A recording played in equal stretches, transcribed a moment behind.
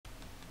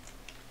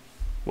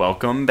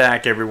Welcome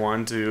back,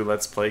 everyone, to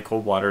Let's Play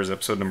Cold Waters,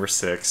 episode number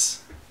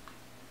 6.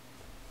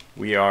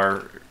 We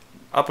are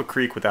up a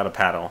creek without a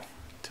paddle,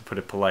 to put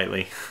it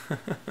politely.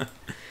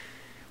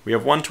 We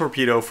have one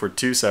torpedo for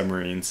 2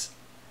 submarines,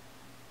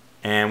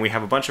 and we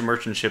have a bunch of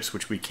merchant ships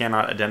which we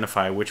cannot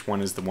identify which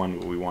one is the one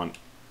that we want.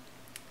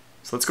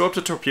 So let's go up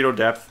to torpedo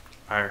depth.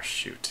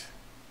 Shoot.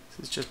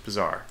 This is just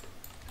bizarre.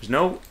 There's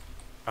no...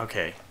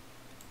 Okay.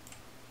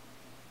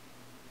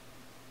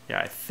 Yeah,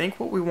 I think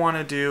what we want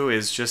to do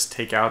is just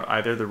take out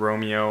either the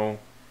Romeo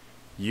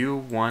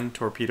U-1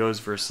 torpedoes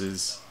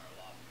versus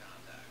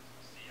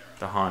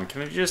the Han.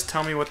 Can you just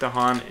tell me what the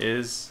Han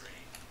is?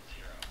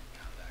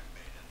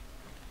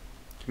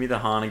 Give me the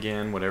Han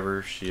again,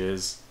 whatever she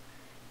is.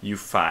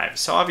 U-5.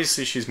 So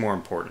obviously she's more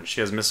important. She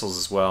has missiles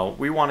as well.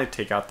 We want to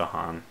take out the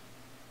Han.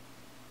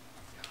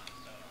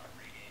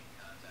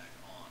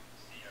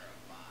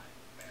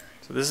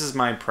 So this is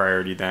my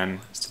priority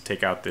then, is to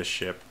take out this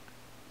ship.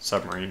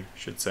 Submarine, I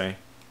should say.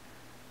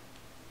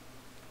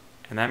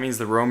 And that means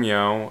the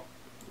Romeo,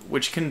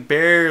 which can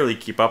barely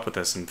keep up with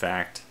us, in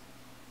fact.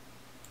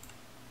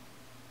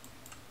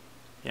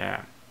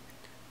 Yeah.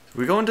 If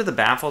we go into the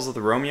baffles of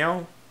the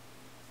Romeo,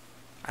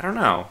 I don't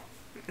know.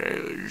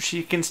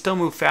 She can still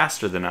move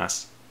faster than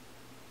us.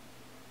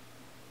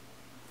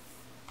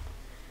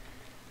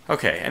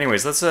 Okay,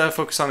 anyways, let's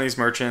focus on these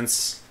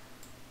merchants.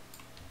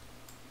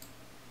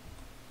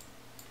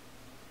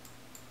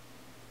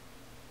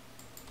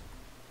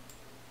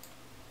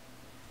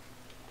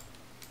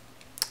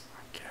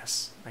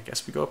 I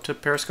guess we go up to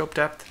periscope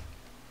depth.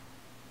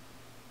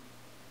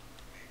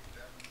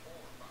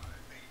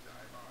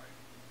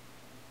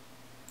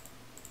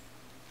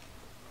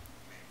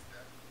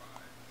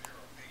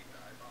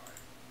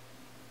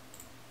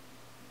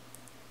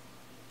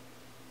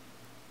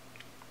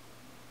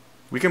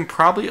 We can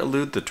probably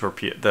elude the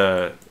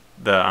torpedo,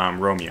 the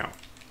Romeo.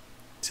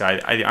 So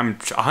I'm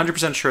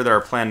 100% sure that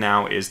our plan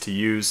now is to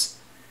use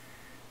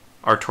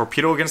our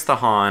torpedo against the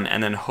Han,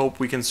 and then hope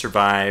we can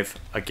survive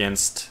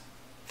against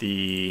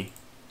the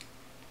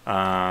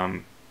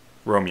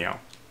Romeo.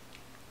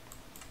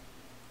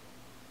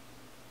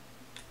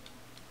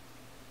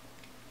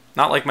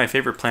 Not like my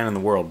favorite plan in the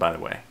world, by the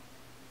way.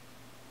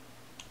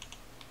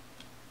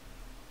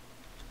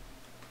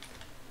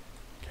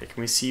 Okay,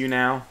 can we see you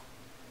now?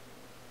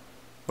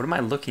 What am I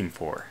looking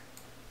for?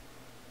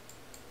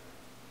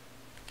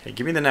 Okay,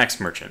 give me the next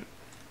merchant.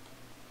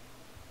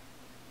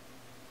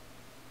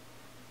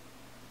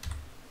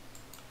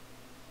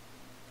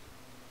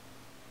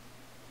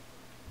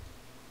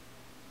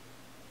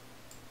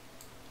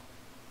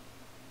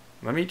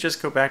 Let me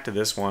just go back to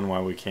this one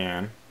while we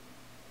can.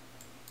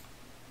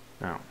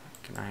 No,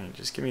 can I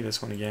just give me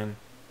this one again?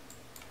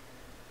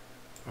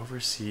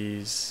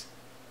 Overseas.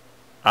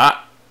 Is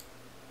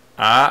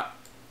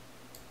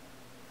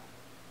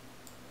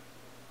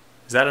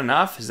that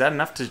enough? Is that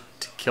enough to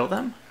kill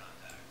them?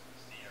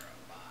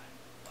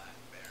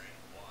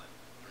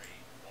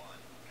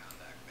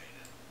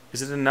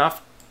 Is it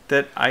enough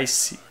that I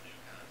see?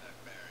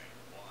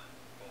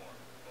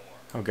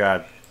 Oh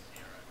God.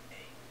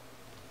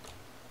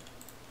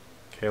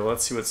 Okay, well,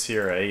 let's see what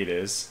Sierra 8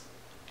 is.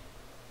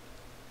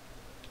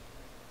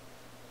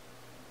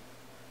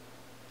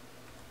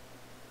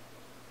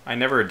 I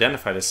never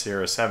identified a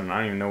Sierra 7. I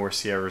don't even know where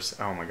Sierra's...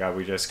 Oh my God,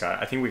 we just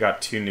got... I think we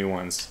got 2 new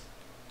ones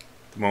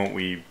the moment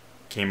we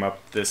came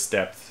up this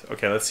depth.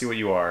 Okay, let's see what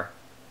you are.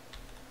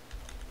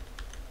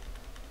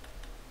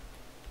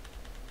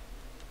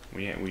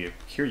 We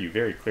hear you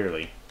very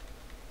clearly.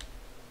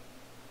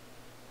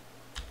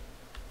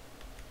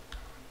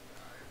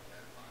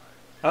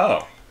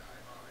 Oh.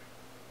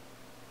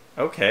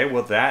 Okay,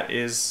 well that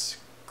is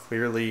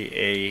clearly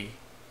a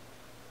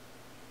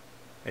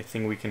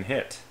thing we can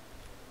hit.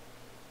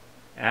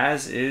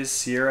 As is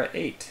Sierra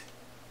 8.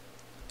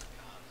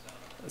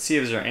 Let's see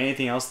if there's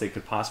anything else that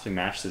could possibly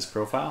match this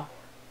profile.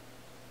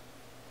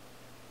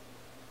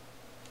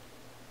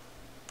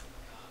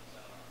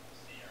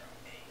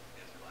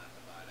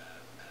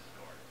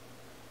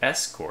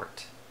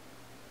 Escort.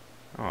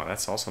 Oh,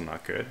 that's also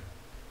not good.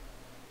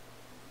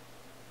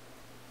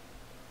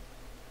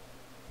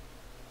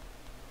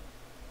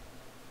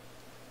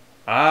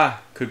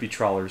 Ah, could be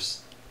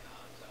trawlers.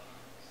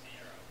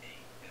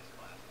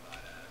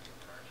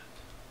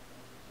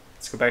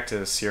 Let's go back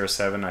to Sierra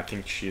 7. I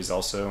think she is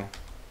also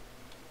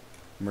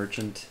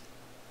merchant.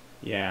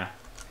 Yeah.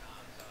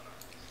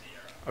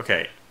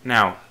 Okay,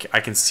 now I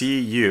can see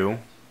you.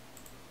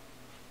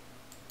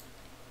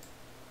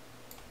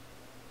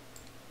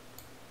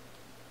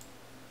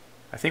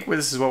 I think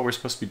this is what we're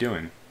supposed to be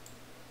doing.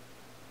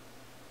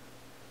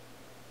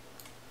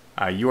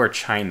 You are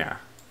China.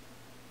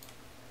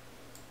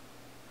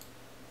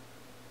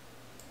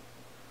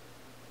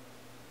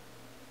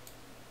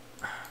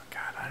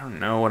 I don't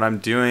know what I'm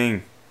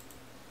doing.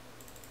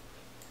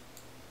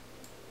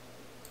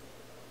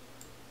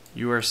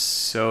 You are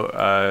so...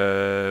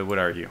 what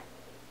are you?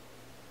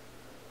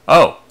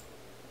 Oh!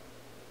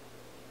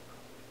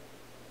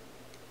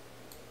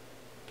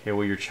 Okay,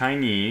 well, you're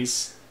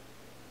Chinese.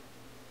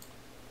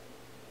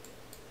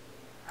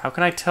 How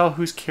can I tell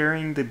who's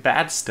carrying the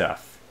bad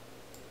stuff?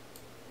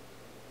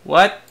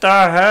 What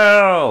the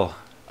hell?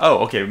 Oh,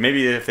 okay,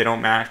 maybe if they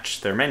don't match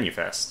their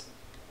manifest.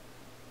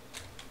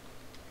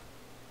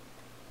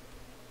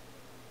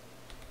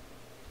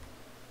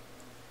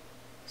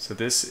 So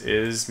this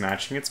is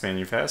matching its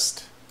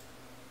manifest.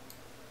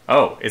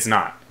 Oh, it's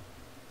not.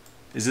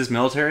 Is this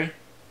military?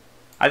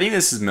 I think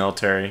this is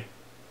military.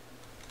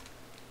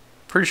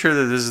 Pretty sure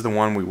that this is the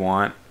one we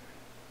want.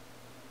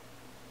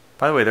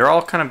 By the way, they're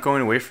all kind of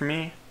going away from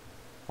me.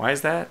 Why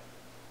is that?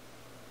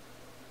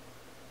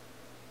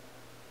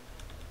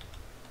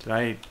 Did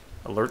I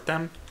alert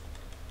them?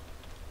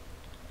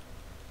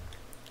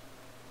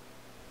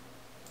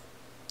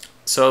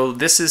 So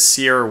this is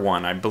Sierra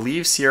 1. I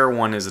believe Sierra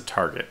 1 is a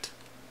target.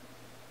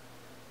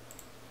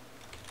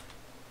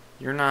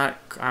 You're not...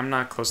 I'm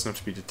not close enough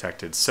to be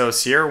detected. So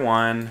Sierra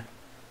 1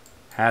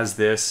 has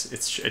this.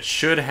 It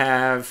should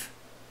have...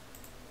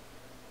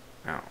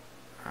 Oh.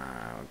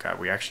 Oh god,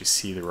 we actually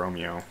see the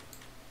Romeo.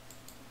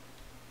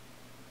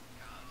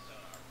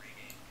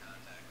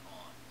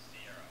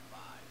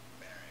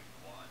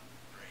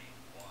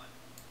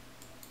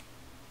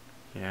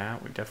 Yeah,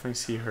 we definitely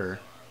see her.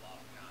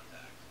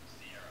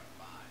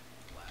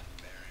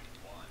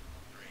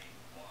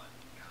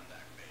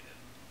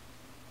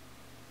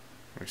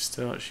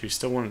 She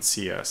still wouldn't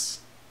see us.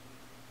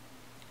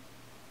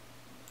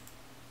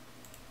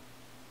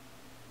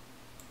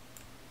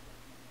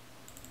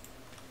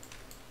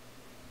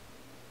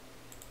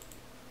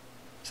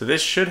 So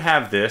this should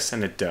have this,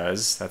 and it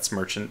does. That's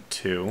Merchant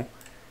 2.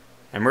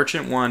 And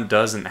Merchant 1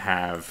 doesn't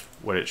have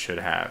what it should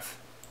have.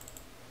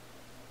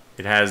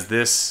 It has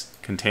this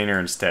container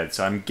instead.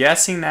 So I'm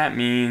guessing that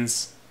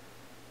means...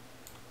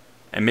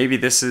 And maybe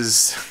this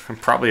is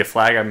probably a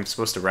flag I'm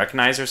supposed to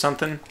recognize or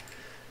something.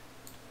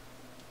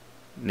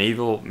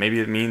 Naval, maybe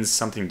it means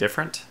something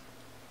different.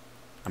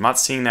 I'm not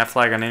seeing that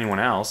flag on anyone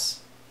else.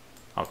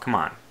 Oh, come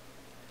on.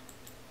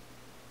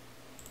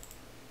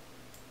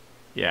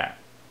 Yeah,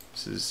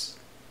 this is...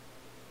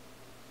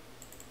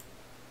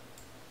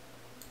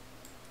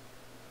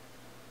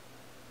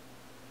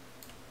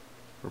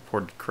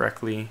 Reported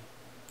correctly.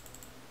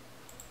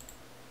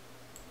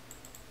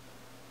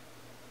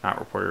 Not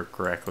reported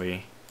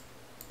correctly.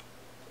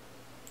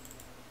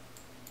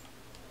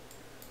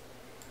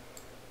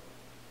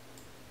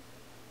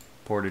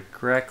 Reported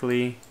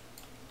correctly.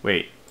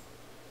 Wait,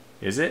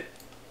 is it?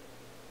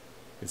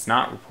 It's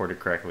not reported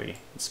correctly.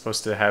 It's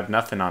supposed to have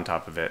nothing on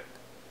top of it.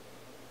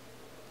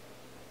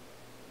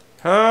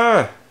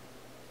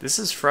 This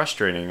is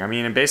frustrating. I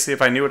mean, basically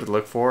if I knew what to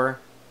look for,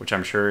 which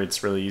I'm sure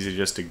it's really easy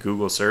just to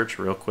Google search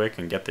real quick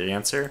and get the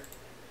answer.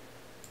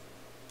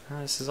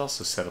 This is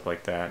also set up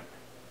like that.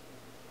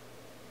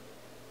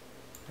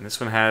 And this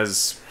one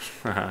has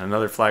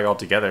another flag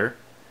altogether.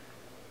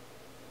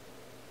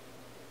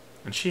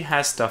 And she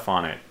has stuff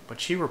on it,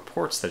 but she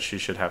reports that she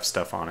should have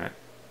stuff on it.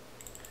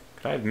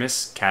 Could I have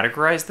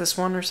miscategorized this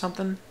one or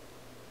something?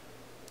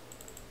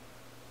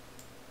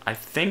 I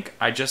think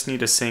I just need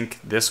to sync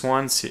this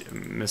one,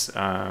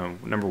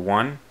 number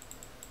 1.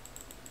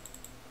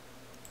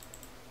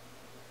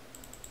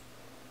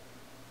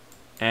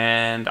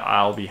 And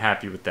I'll be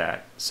happy with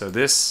that. So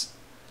this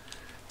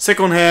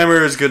sickle and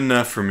hammer is good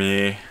enough for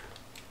me.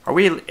 Are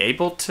we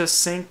able to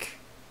sync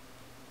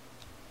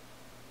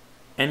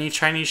any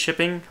Chinese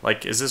shipping?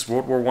 Like, is this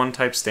World War I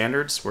type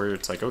standards where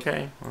it's like,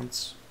 okay, well,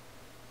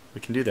 we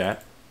can do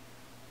that?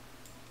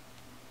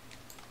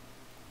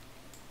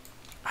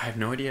 I have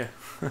no idea.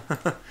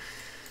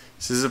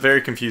 This is a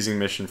very confusing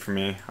mission for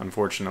me,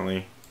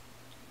 unfortunately.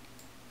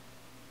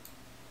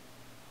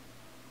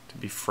 To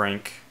be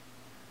frank.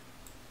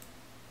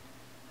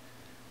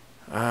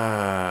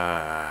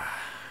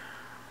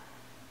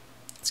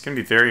 It's going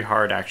to be very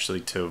hard, actually,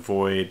 to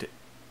avoid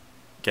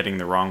getting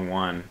the wrong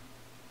one.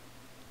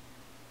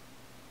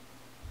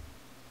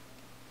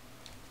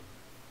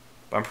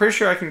 But I'm pretty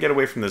sure I can get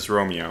away from this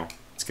Romeo.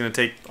 It's going to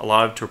take a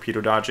lot of torpedo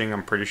dodging,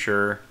 I'm pretty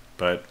sure,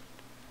 but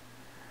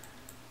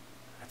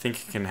I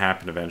think it can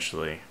happen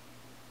eventually.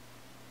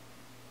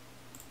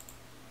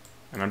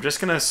 And I'm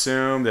just going to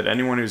assume that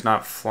anyone who's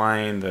not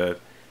flying the...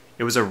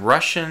 It was a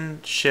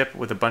Russian ship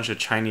with a bunch of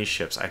Chinese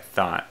ships, I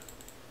thought,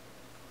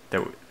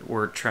 that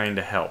were trying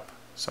to help.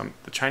 So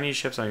the Chinese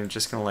ships I'm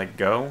just going to let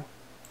go.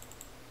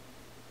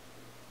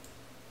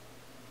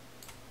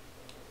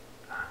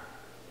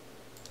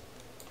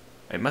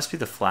 It must be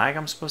the flag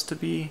I'm supposed to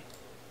be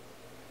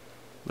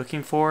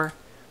looking for.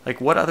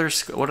 Like, what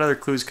other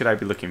clues could I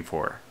be looking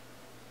for?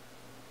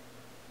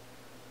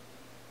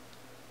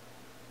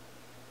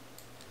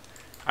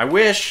 I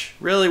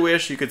really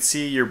wish you could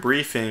see your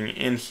briefing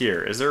in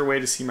here. Is there a way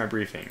to see my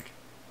briefing?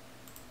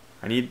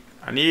 I need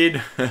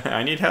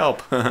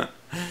help.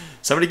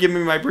 Somebody give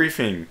me my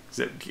briefing.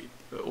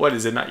 What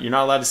is it? You're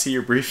not allowed to see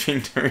your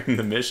briefing during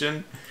the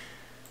mission?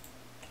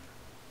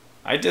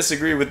 I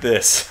disagree with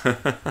this.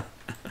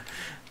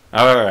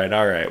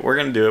 Alright. We're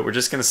going to do it. We're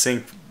just going to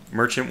sink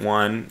Merchant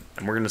 1,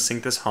 and we're going to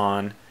sink this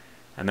Han,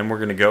 and then we're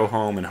going to go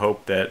home and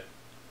hope that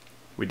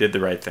we did the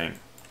right thing.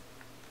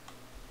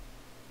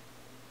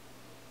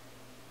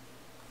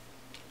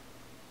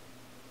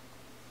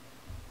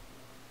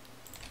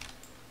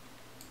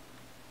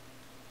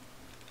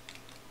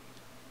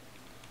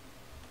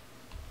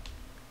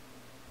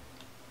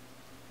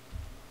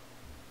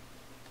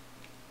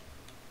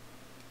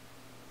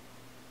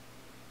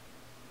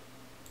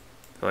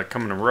 They're like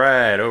coming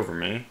right over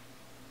me.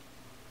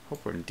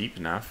 Hope I'm deep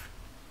enough.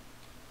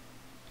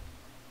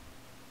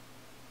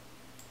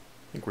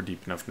 I think we're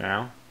deep enough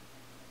now.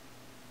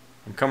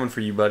 I'm coming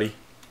for you, buddy.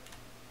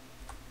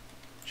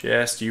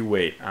 Just you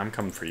wait. I'm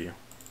coming for you.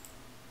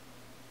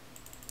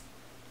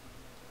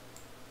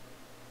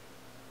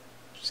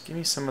 Just give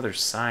me some other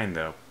sign,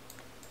 though.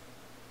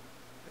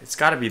 It's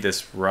got to be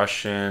this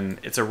Russian...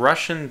 It's a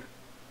Russian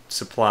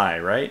supply,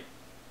 right?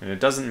 And it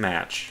doesn't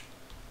match.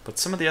 But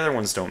some of the other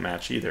ones don't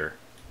match either.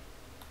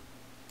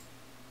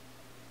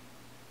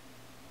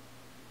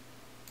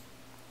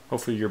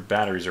 Hopefully your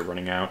batteries are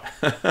running out.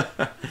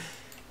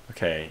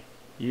 Okay.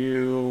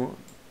 You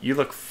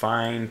look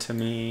fine to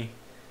me.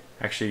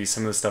 Actually,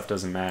 some of the stuff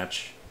doesn't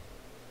match.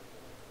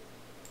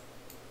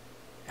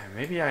 Yeah,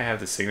 maybe I have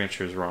the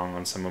signatures wrong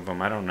on some of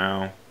them. I don't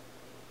know.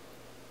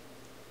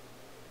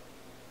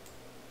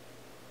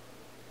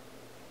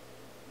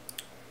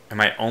 Am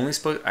I only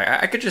supposed...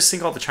 I could just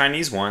sink all the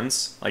Chinese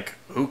ones. Like,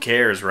 who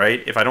cares,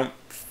 right? If I don't...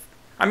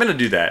 I'm going to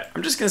do that.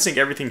 I'm just going to sink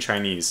everything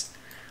Chinese.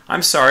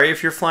 I'm sorry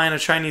if you're flying a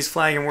Chinese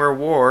flag and we're at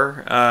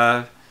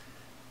war.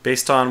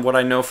 Based on what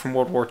I know from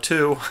World War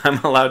II, I'm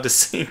allowed to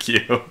sink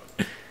you.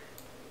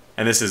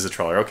 And this is a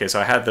trawler. Okay, so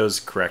I had those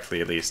correctly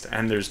at least.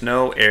 And there's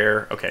no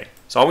air. Okay,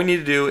 so all we need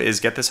to do is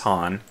get this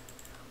Han,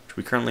 which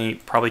we currently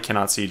probably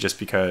cannot see just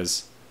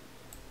because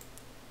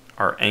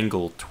our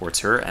angle towards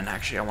her. And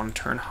actually, I want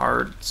to turn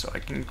hard so I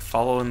can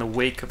follow in the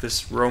wake of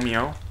this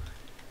Romeo.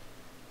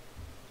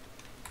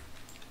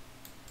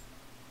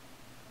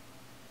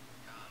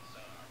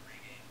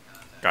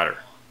 Got her.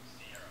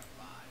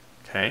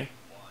 Okay.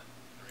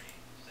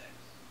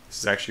 This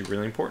is actually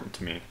really important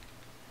to me.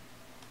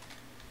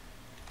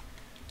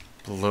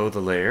 Below the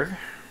layer.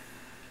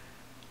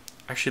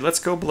 Actually, let's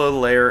go below the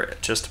layer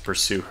just to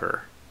pursue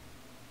her.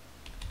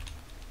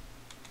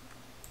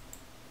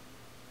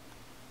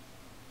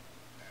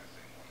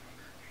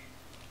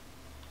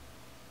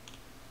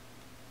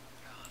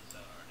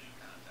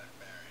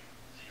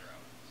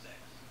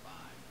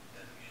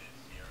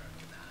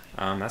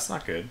 That's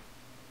not good.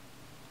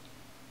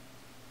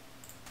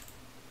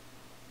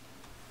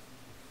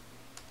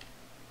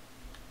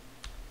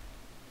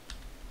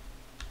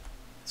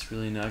 It's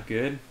really not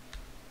good.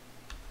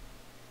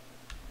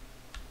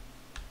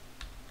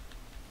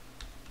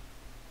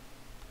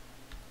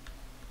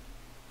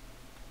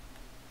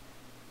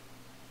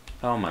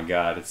 Oh my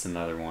god, it's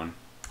another one.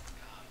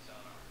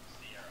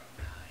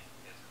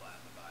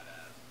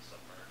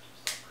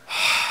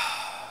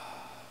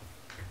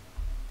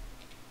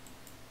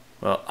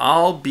 Well,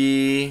 I'll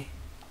be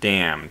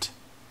damned.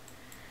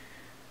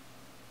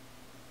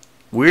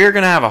 We're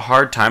going to have a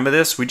hard time with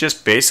this. We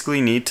just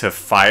basically need to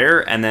fire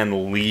and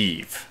then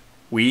leave.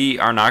 We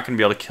are not going to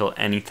be able to kill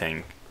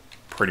anything,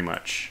 pretty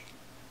much.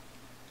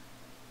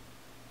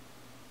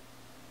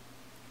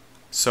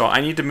 So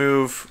I need to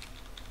move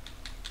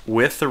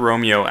with the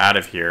Romeo out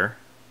of here.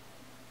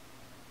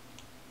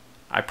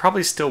 I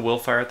probably still will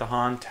fire at the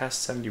Han.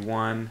 Test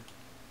 71.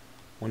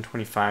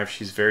 125,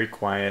 she's very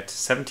quiet.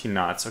 17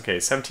 knots. Okay,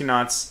 17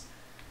 knots.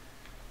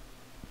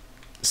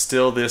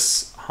 Still,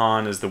 this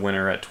Han is the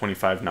winner at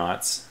 25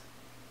 knots.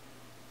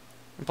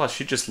 And plus,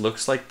 she just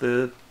looks like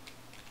the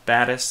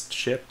baddest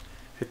ship.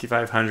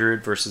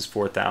 5,500 versus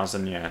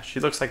 4,000. Yeah, she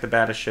looks like the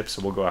baddest ship,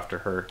 so we'll go after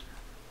her.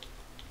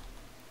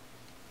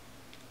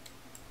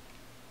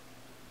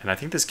 And I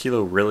think this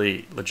Kilo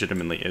really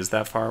legitimately is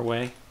that far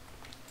away.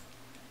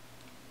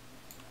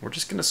 We're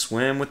just going to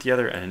swim with the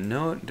other, and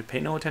no, pay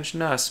no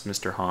attention to us,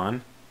 Mr.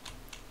 Han.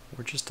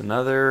 We're just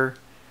another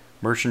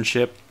merchant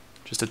ship,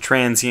 just a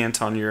transient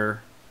on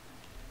your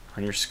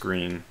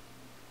screen.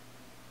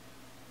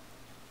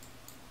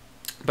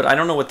 But I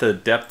don't know what the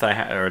depth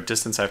or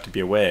distance I have to be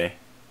away.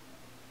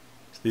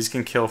 So these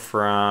can kill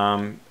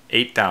from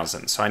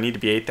 8,000. So I need to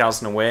be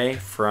 8,000 away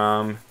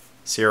from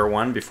Sierra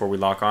 1 before we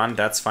lock on.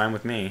 That's fine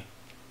with me.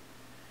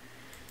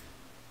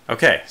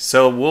 Okay,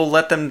 so we'll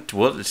let them...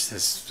 Well, this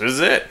is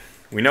it.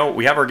 We know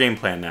we have our game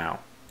plan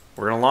now.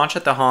 We're going to launch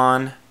at the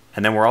Han,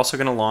 and then we're also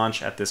going to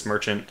launch at this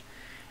merchant,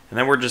 and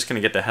then we're just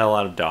going to get the hell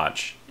out of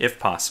Dodge, if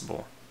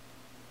possible.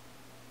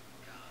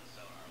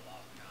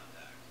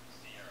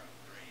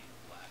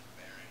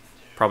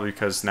 Probably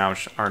because now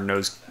our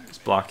nose is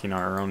blocking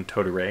our own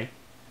towed array.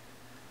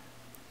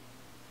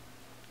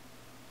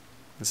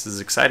 This is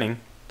exciting,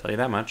 I'll tell you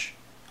that much.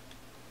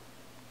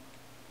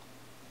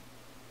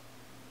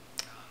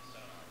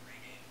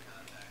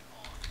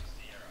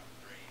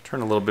 Turn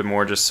a little bit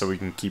more just so we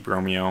can keep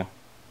Romeo. I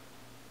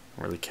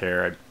don't really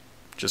care. I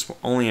just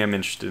only am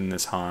interested in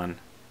this Han.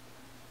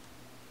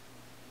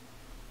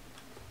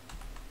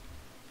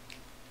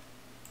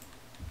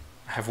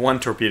 I have one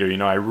torpedo, you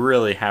know, I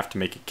really have to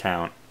make it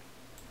count.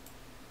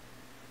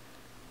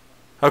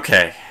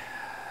 Okay.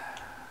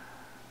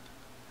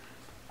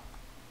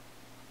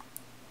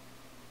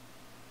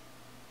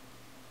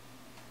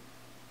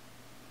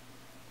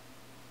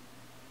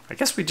 I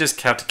guess we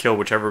just have to kill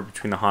whichever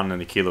between the Han and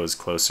the Kilo is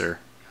closer.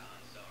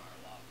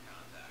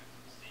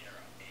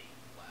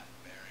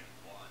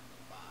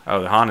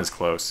 Oh, the Han is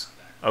close.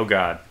 Oh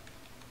god.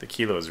 The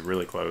kilo is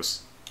really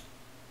close.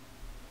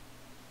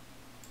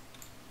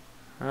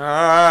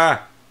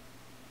 Ah!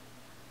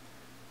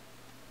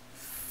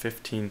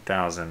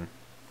 15,000.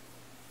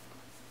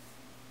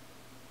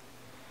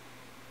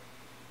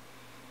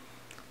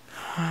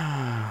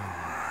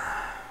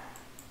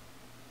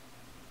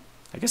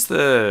 I guess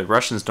the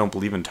Russians don't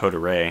believe in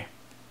Totere.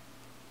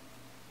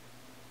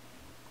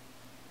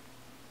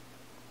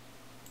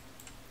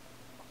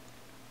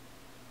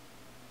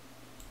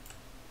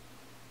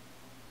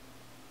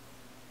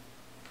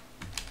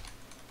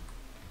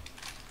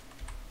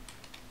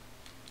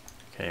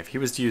 Okay, if he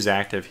was to use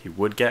active, he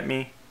would get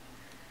me.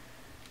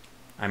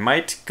 I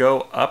might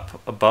go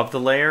up above the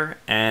layer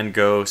and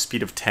go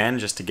speed of 10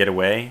 just to get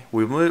away.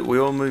 We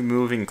will be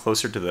moving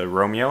closer to the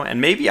Romeo, and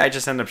maybe I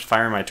just end up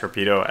firing my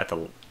torpedo at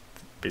the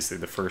basically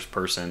the first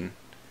person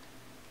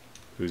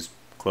who's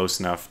close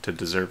enough to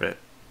deserve it.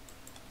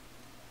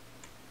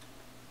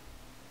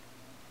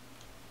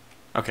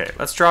 Okay,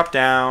 let's drop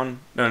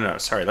down. No,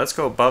 sorry. Let's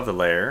go above the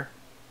layer.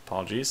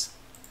 Apologies.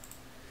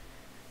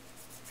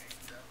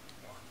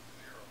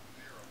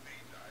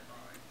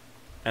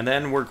 And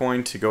then we're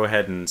going to go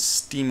ahead and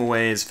steam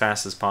away as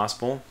fast as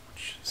possible,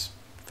 which is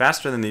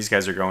faster than these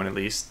guys are going at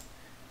least.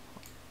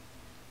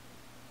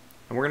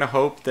 And we're going to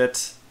hope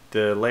that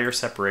the layer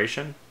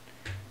separation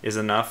is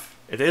enough.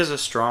 It is a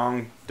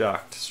strong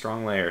duct,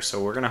 strong layer,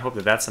 so we're going to hope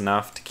that that's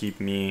enough to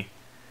keep me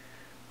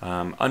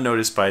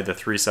unnoticed by the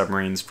 3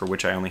 submarines for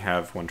which I only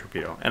have 1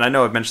 torpedo. And I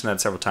know I've mentioned that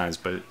several times,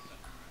 but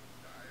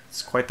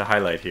it's quite the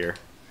highlight here.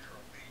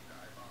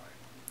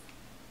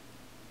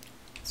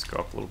 Let's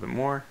go up a little bit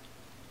more.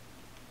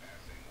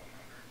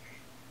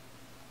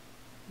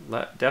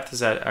 Depth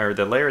is at, or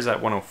the layer is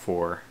at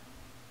 104.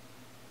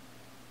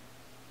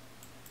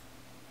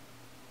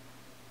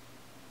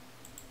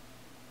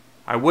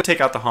 I would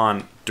take out the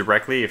Han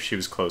directly if she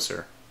was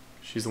closer.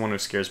 She's the one who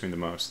scares me the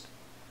most.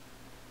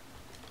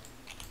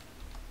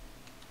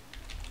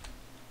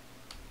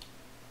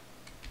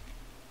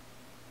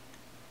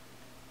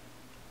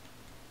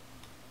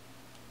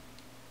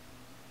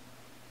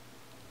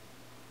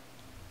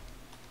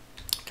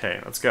 Okay,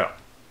 let's go.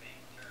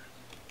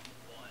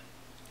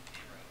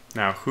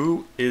 Now,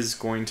 who is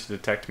going to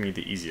detect me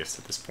the easiest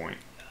at this point?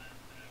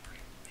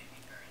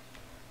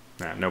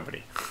 Nah,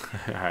 nobody.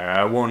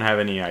 I won't have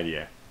any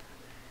idea.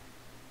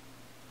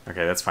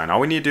 Okay, that's fine. All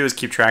we need to do is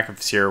keep track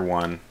of Sierra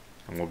 1,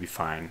 and we'll be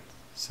fine.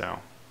 So,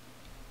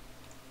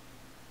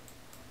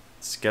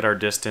 let's get our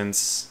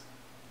distance.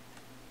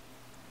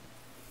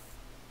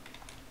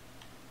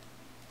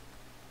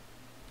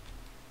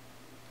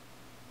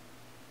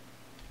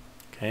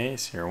 Okay,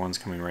 Sierra 1's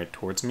coming right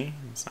towards me.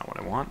 That's not what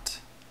I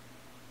want.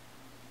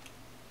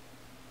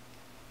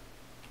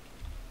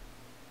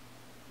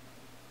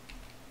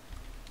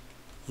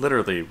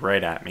 Literally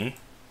right at me.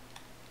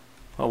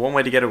 Well, one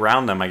way to get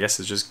around them, I guess,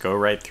 is just go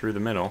right through the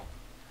middle.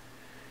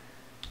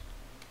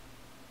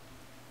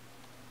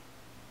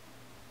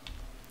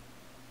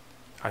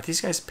 Are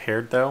these guys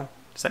paired, though?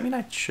 Does that mean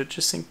I should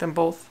just sink them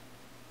both?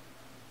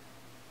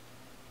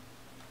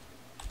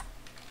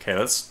 Okay,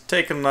 let's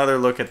take another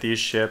look at these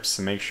ships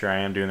and make sure I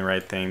am doing the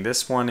right thing.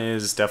 This one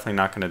is definitely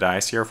not going to die.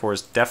 Sierra 4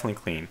 is definitely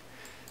clean.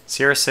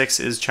 Sierra 6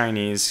 is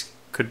Chinese.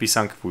 Could be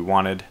sunk if we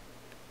wanted.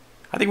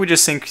 I think we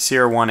just sink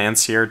Sierra 1 and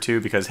Sierra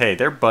 2 because, hey,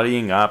 they're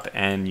buddying up,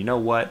 and you know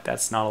what?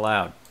 That's not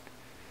allowed.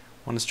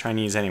 One is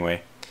Chinese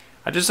anyway.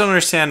 I just don't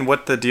understand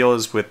what the deal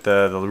is with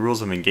the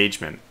rules of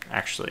engagement,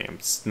 actually.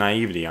 It's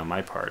naivety on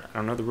my part. I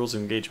don't know the rules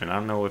of engagement. I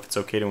don't know if it's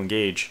okay to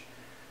engage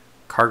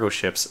cargo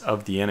ships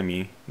of the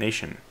enemy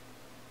nation.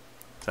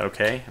 Is that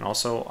okay? And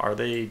also, are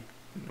they...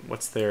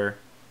 What's the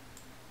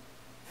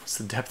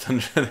depth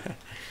under that?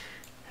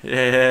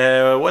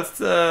 Yeah, what's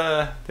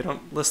the... They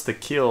don't list the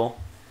keel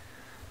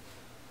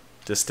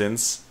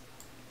distance.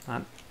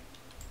 Not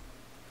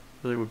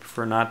really would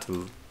prefer not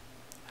to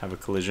have a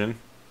collision.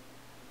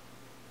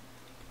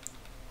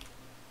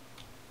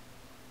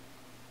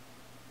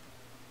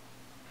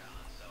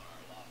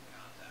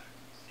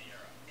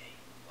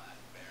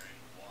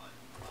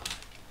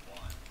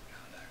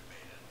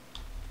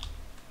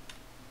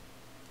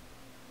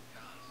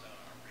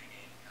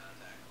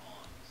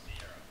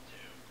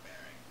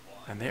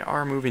 And they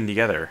are moving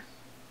together.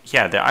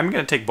 Yeah, I'm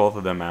gonna take both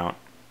of them out.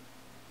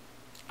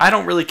 I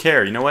don't really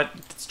care. You know what?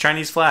 It's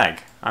Chinese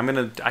flag.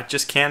 I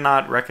just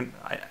cannot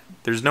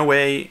there's no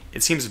way.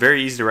 It seems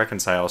very easy to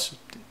reconcile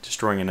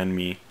destroying an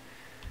enemy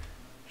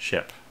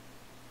ship.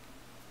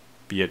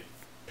 Be it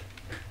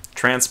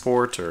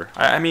transport or...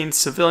 I mean,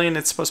 civilian,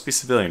 it's supposed to be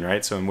civilian,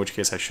 right? So in which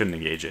case I shouldn't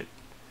engage it.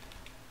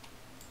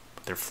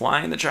 But they're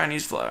flying the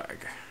Chinese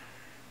flag.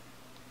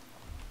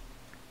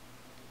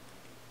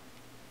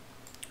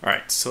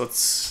 Alright, so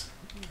let's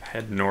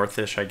head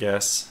northish, I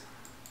guess.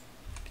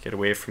 Get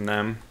away from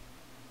them.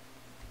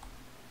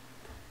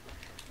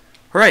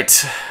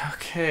 Alright,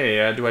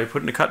 okay, do I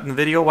put in a cut in the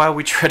video while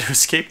we try to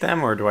escape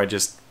them, or do I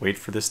just wait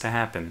for this to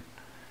happen?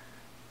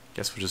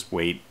 Guess we'll just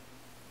wait.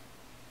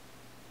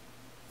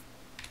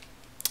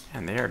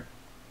 And they are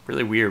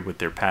really weird with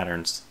their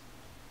patterns.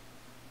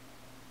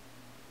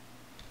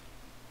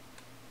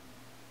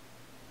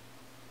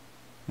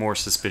 more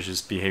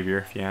suspicious behavior,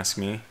 if you ask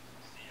me.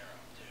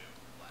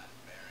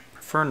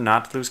 Prefer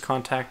not to lose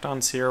contact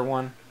on Sierra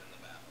 1.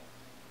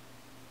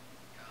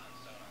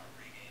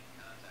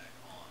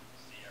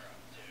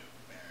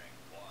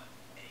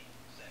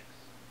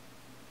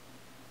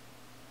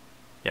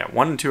 Yeah,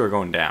 1 and 2 are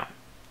going down.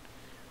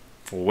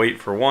 We'll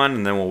wait for one,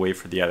 and then we'll wait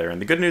for the other. And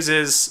the good news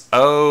is,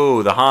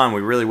 oh, the Han,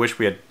 we really wish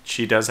we had,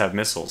 she does have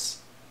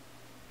missiles.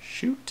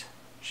 Shoot.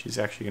 She's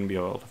actually going to be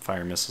able to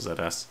fire missiles at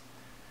us.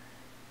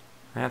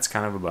 That's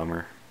kind of a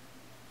bummer.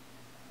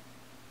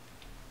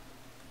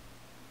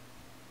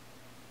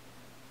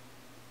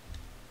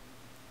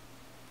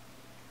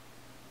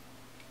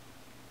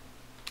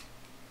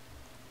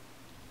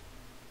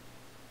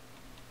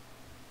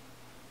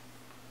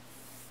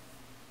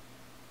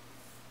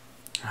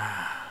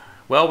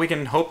 Well, we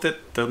can hope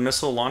that the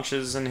missile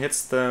launches and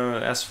hits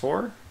the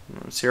S4,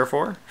 Sierra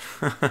 4.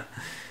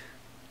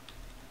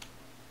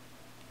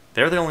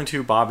 They're the only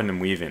two bobbing and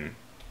weaving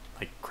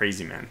like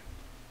crazy men.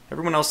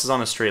 Everyone else is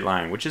on a straight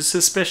line, which is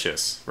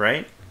suspicious,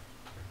 right?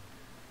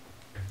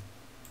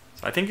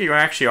 So I think you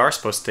actually are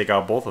supposed to take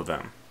out both of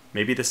them.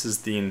 Maybe this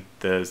is the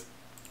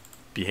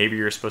behavior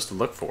you're supposed to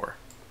look for.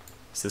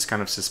 It's this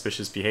kind of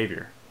suspicious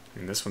behavior. I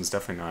mean, this one's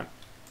definitely not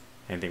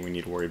anything we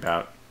need to worry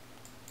about.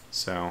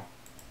 So,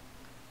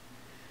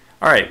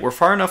 alright, we're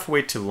far enough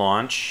away to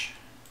launch.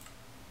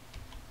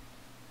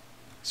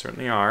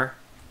 Certainly are.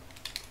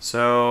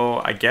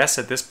 So, I guess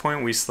at this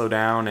point we slow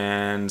down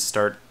and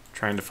start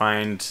trying to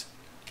find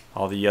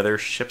all the other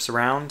ships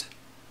around.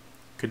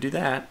 Could do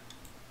that.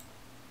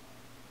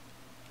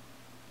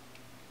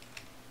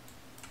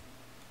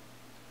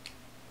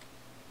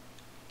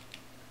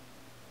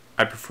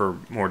 I prefer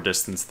more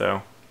distance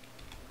though.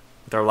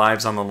 With our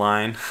lives on the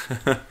line.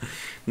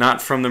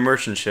 Not from the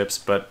merchant ships,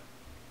 but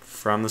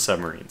from the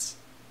submarines.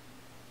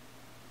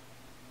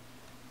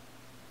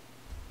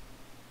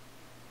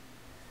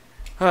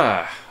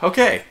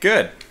 Okay,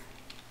 good.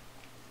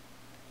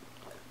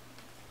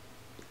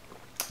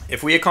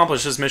 If we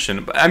accomplish this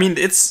mission, I mean,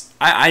 it's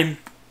I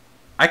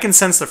can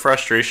sense the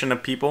frustration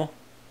of people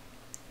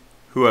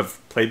who have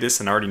played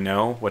this and already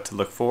know what to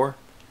look for.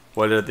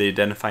 What are the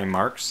identifying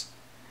marks?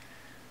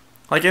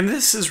 Like, if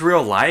this is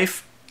real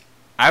life,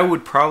 I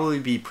would probably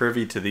be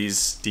privy to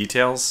these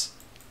details.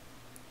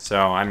 So,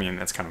 I mean,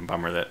 that's kind of a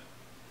bummer that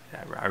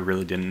I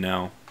really didn't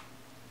know.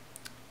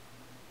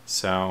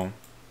 So,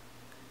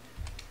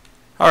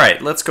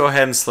 alright, let's go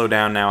ahead and slow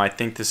down now. I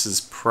think this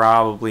is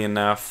probably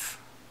enough.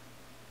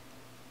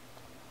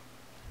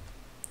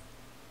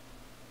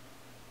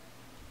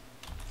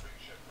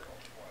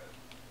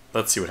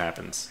 Let's see what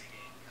happens.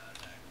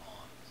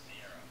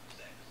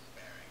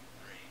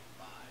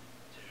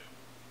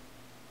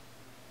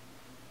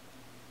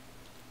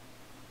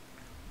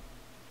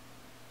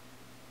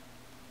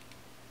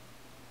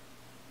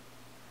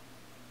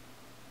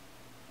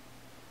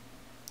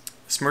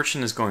 This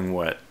merchant is going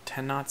what?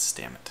 10 knots?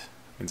 Damn it.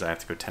 Means I have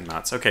to go 10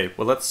 knots. Okay,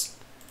 well let's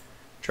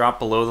drop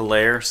below the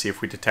layer, see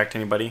if we detect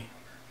anybody.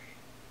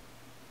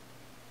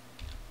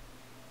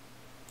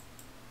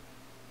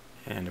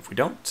 And if we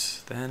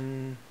don't,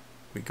 then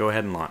we go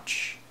ahead and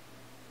launch.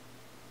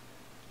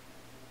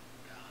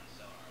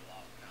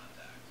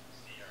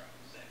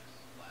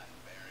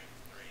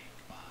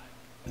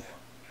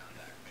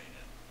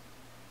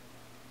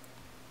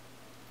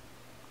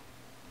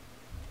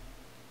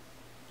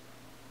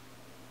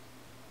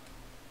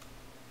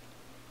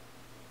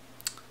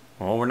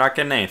 Well, we're not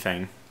getting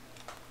anything.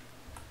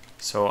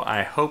 So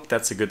I hope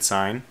that's a good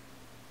sign.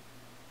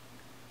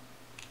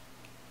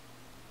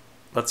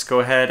 Let's go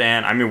ahead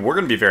and, I mean, we're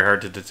going to be very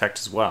hard to detect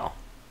as well.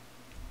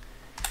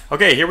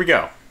 Okay, here we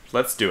go.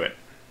 Let's do it.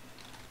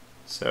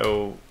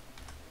 So,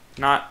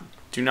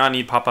 do not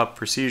need pop-up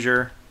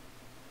procedure.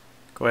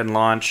 Go ahead and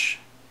launch.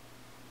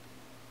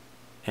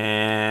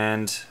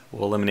 And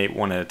we'll eliminate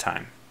one at a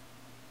time.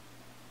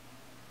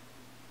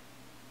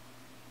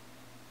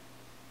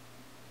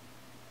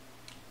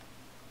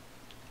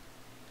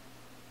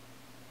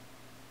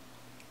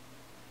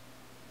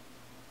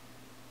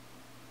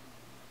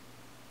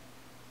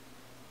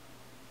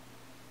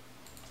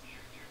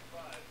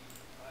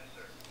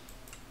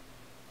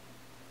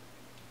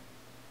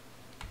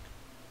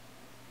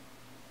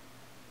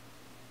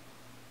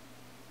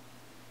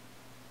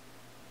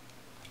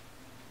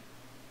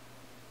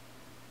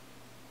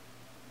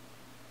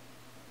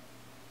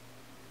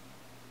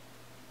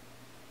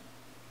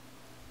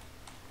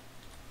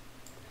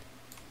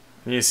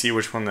 I need to see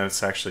which one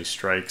this actually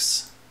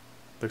strikes.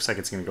 Looks like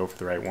it's going to go for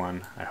the right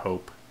one, I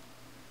hope.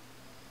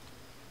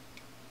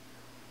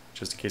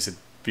 Just in case it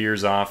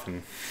veers off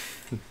and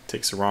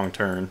takes the wrong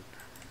turn.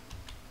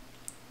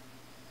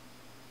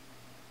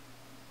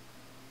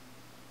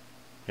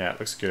 Yeah, it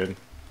looks good.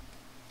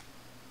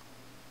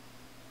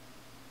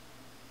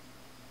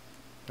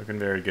 Looking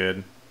very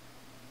good.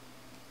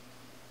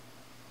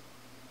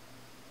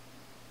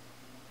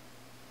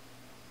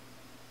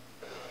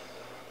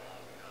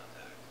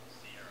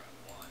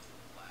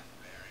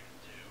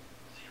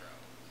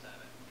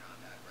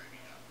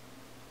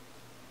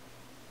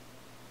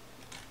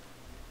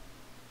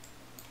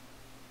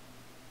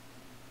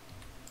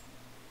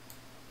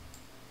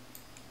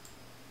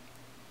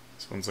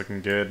 This one's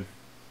looking good.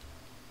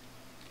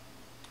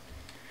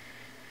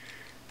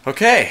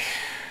 Okay.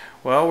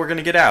 Well, we're going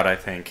to get out, I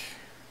think.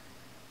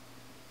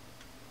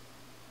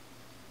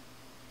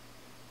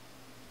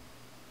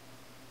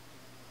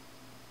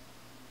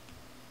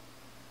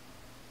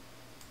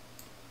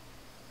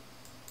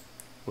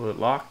 Will it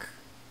lock?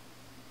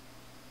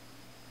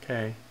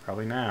 Okay,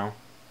 probably now.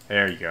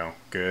 There you go.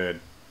 Good.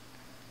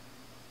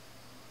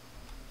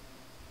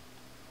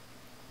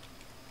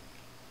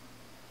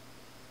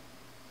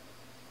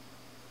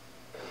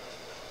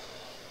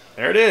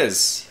 There it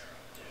is.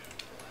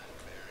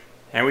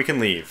 And we can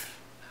leave.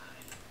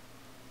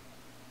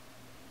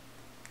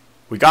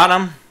 We got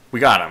him.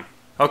 We got him.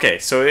 Okay,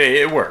 so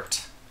it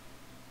worked.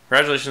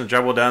 Congratulations,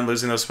 job well done.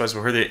 Losing those supplies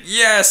were worth it.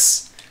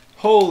 Yes!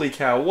 Holy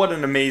cow, what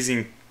an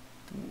amazing...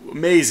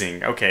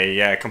 Amazing. Okay,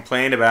 yeah,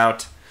 complained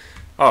about...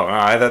 Oh,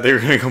 I thought they were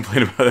going to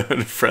complain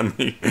about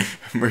friendly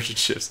merchant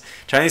ships.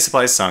 Chinese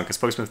supplies sunk. A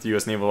spokesman for the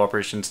U.S. naval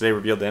operation today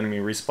revealed the enemy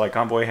resupply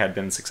convoy had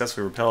been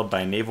successfully repelled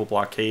by a naval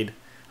blockade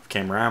of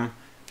Cam Ranh,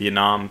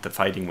 Vietnam. The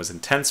fighting was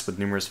intense, with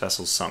numerous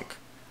vessels sunk.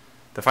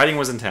 The fighting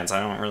was intense. I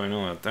don't really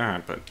know about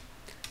that, but...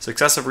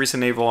 Success of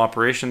recent naval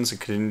operations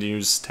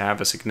continues to have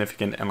a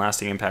significant and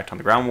lasting impact on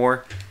the ground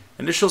war.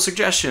 Initial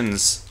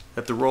suggestions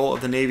that the role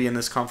of the Navy in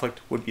this conflict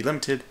would be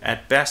limited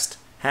at best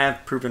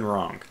have proven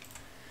wrong.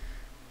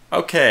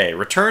 Okay,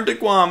 return to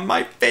Guam,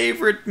 my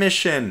favorite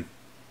mission.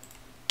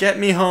 Get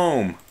me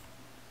home.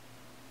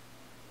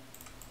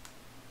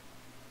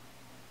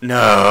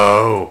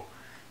 No.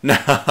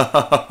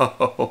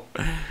 No.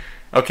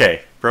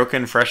 Okay,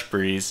 broken fresh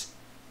breeze.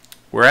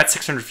 We're at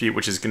 600 feet,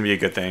 which is going to be a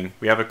good thing.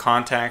 We have a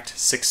contact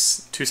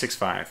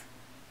 265.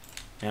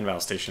 And battle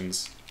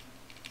stations.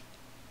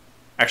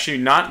 Actually,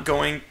 not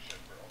going...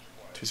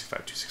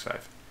 265,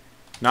 265.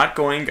 Not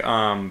going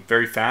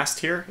very fast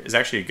here is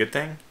actually a good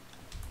thing.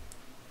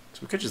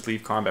 So we could just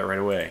leave combat right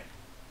away.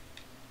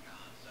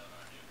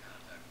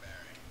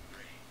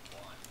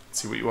 Let's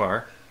see what you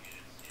are.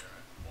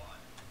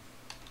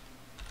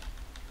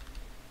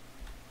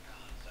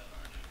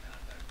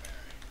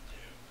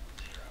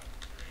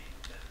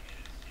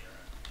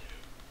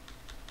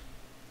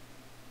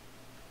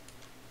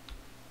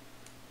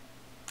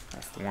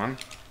 That's the one.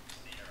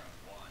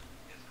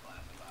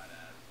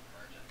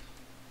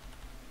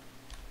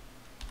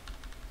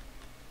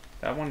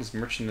 That one is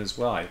merchant as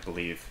well, I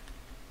believe.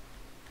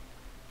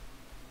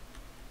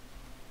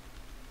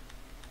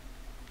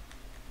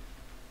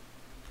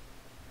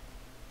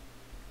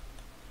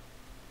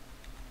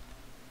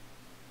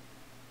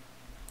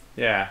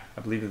 Yeah,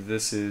 I believe that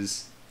this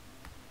is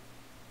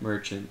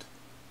merchant.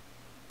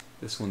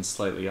 This one's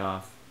slightly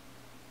off.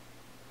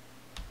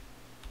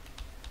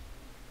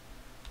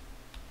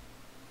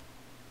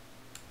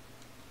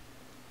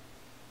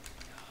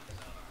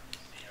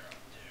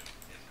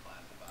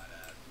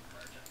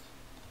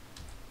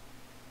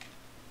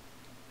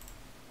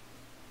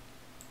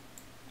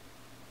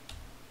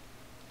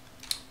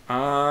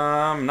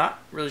 I'm not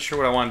really sure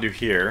what I want to do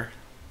here.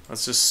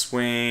 Let's just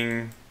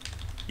swing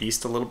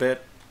east a little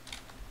bit.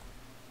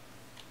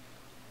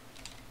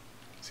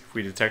 See if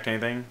we detect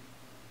anything.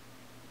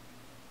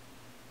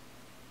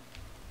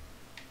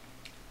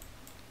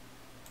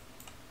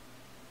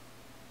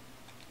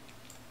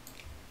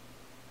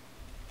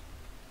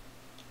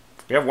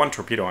 We have one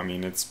torpedo, I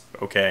mean, it's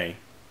okay.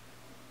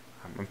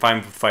 I'm fine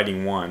with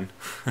fighting one.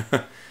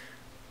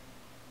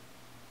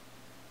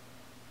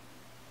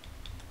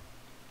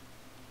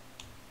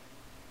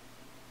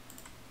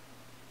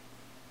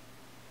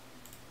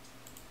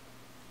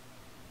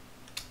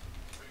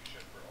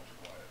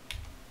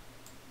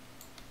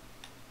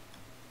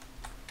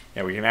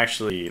 Yeah, we can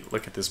actually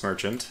look at this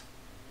merchant.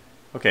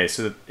 Okay,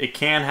 so it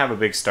can have a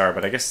big star,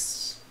 but I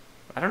guess...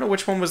 I don't know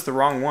which one was the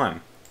wrong one.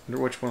 I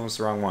wonder which one was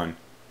the wrong one.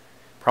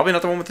 Probably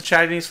not the one with the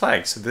Chinese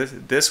flag. So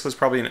this was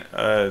probably...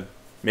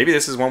 maybe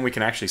this is one we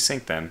can actually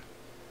sink then.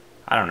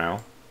 I don't know.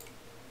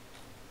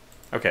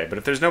 Okay, but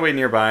if there's nobody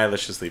nearby,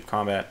 let's just leave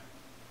combat.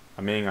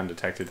 I'm being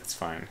undetected, it's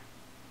fine.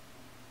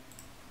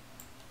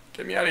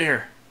 Get me out of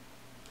here.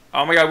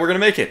 Oh my god, we're gonna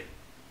make it!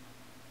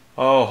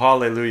 Oh,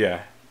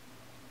 hallelujah.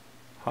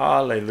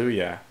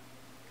 Hallelujah.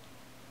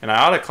 And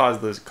I ought to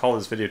call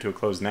this video to a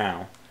close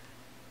now.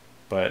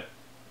 But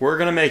we're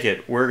going to make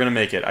it. We're going to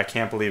make it. I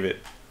can't believe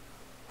it.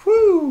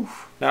 Whew.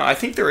 Now, I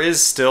think there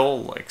is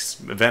still like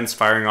events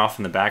firing off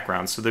in the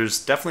background, so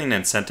there's definitely an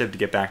incentive to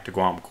get back to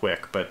Guam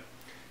quick. But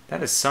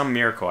that is some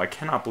miracle. I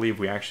cannot believe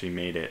we actually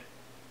made it.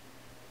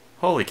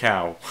 Holy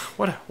cow.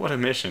 What a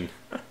mission.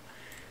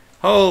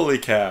 Holy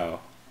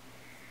cow.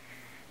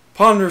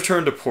 Upon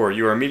return to port,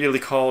 you are immediately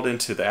called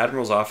into the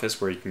Admiral's office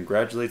where he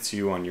congratulates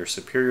you on your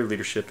superior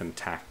leadership and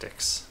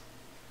tactics.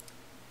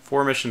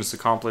 4 missions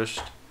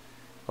accomplished,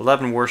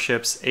 11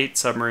 warships, 8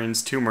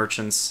 submarines, 2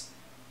 merchants,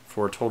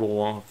 for a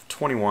total of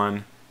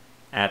 21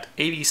 at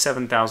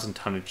 87,000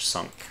 tonnage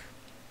sunk.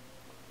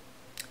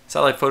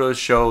 Satellite photos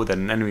show that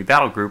an enemy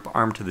battle group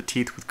armed to the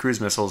teeth with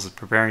cruise missiles is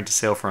preparing to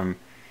sail from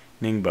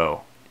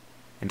Ningbo.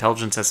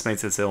 Intelligence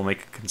estimates that they will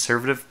make a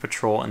conservative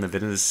patrol in the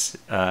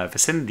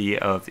vicinity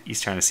of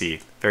East China Sea,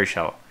 very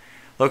shallow.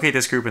 Locate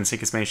this group and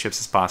sink as many ships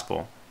as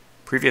possible.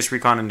 Previous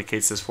recon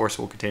indicates this force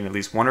will contain at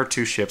least 1 or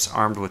 2 ships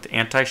armed with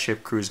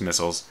anti-ship cruise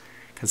missiles.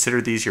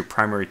 Consider these your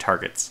primary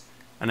targets.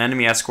 An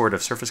enemy escort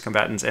of surface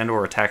combatants and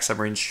or attack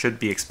submarines should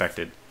be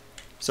expected.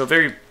 So a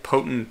very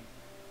potent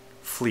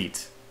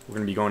fleet we're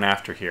going to be going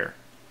after here.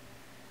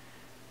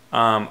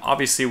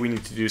 Obviously we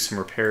need to do some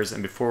repairs,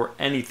 and before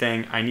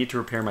anything I need to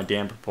repair my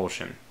damn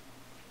propulsion.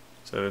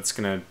 So that's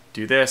going to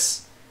do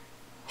this.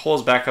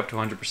 Hull's back up to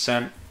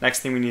 100%. Next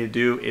thing we need to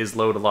do is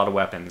load a lot of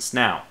weapons.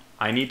 Now,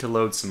 I need to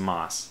load some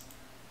moss.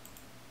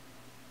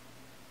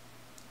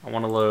 I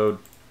want to load...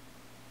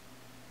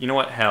 You know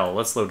what? Hell,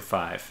 let's load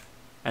 5.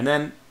 And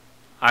then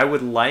I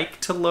would like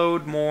to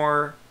load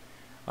more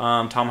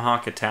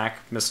Tomahawk attack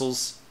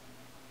missiles.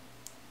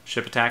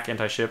 Ship attack,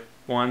 anti-ship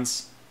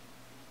ones.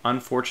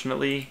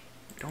 Unfortunately,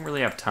 we don't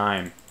really have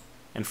time.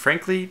 And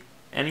frankly,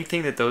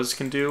 anything that those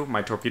can do,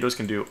 my torpedoes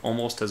can do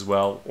almost as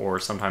well or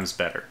sometimes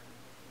better.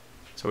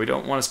 So we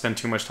don't want to spend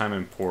too much time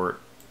in port.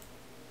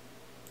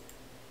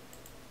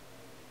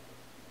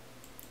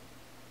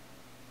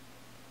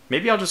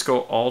 Maybe I'll just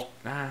go all...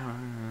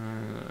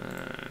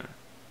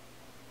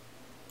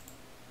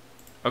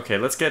 Okay,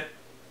 let's get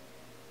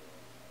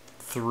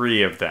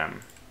 3 of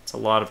them. It's a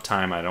lot of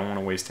time. I don't want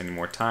to waste any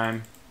more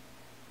time.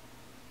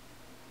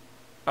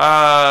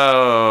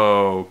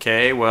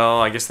 Okay,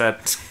 well, I guess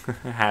that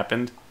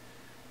happened.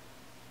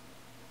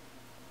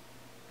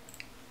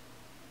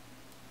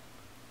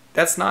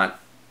 That's not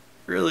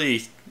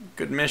really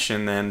good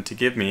mission then to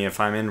give me if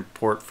I'm in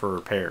port for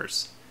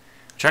repairs.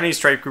 A Chinese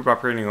strike group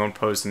operating on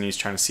post in the East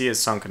China Sea has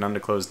sunk an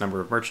undisclosed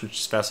number of merchant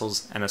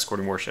vessels and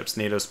escorting warships.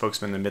 NATO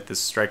spokesmen admit this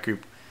strike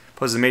group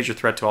poses a major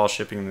threat to all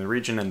shipping in the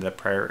region and that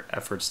prior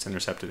efforts to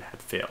intercept it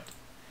had failed.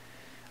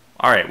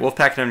 Alright,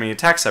 Wolfpack enemy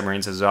attack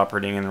submarines is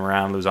operating in and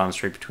around Luzon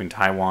Strait between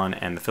Taiwan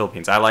and the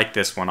Philippines. I like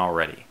this one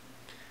already,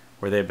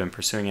 where they've been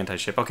pursuing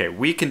anti-ship. Okay,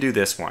 we can do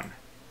this one.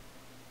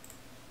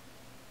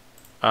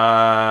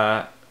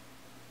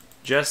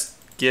 Just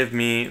give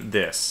me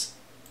this.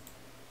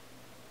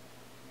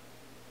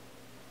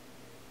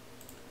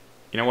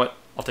 You know what?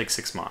 I'll take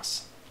 6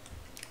 moss.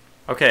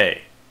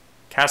 Okay.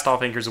 Cast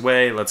off anchors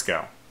away. Let's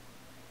go.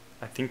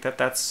 I think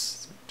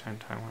that's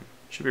Taiwan.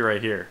 Should be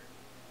right here.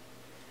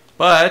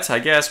 But I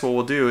guess what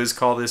we'll do is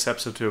call this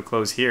episode to a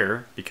close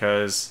here,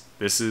 because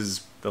this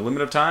is the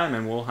limit of time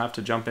and we'll have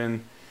to jump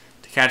in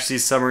to catch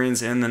these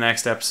submarines in the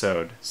next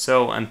episode.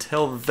 So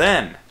until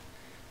then,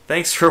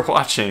 thanks for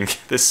watching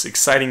this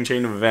exciting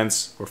chain of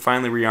events. We're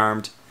finally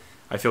rearmed.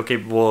 I feel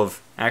capable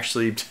of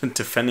actually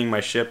defending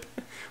my ship.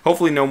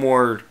 Hopefully no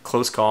more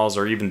close calls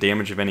or even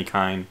damage of any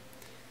kind.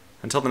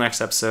 Until the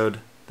next episode,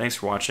 thanks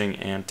for watching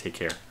and take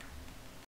care.